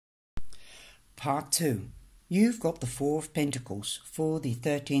Part 2. You've got the Four of Pentacles for the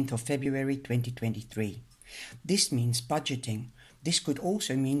 13th of February 2023. This means budgeting. This could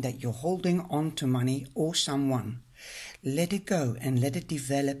also mean that you're holding on to money or someone. Let it go and let it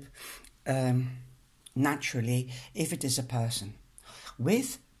develop naturally if it is a person.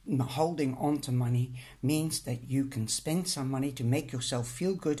 With holding on to money means that you can spend some money to make yourself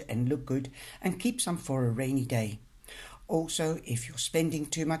feel good and look good and keep some for a rainy day. Also, if you're spending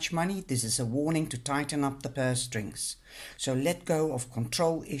too much money, this is a warning to tighten up the purse strings. So let go of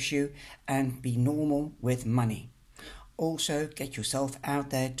control issue and be normal with money. Also, get yourself out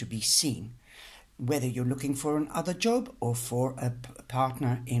there to be seen, whether you're looking for another job or for a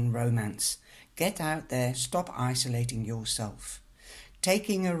partner in romance. Get out there, stop isolating yourself.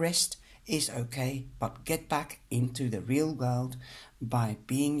 Taking a rest is okay, but get back into the real world by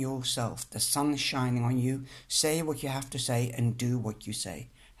being yourself. The sun is shining on you. Say what you have to say and do what you say.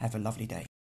 Have a lovely day.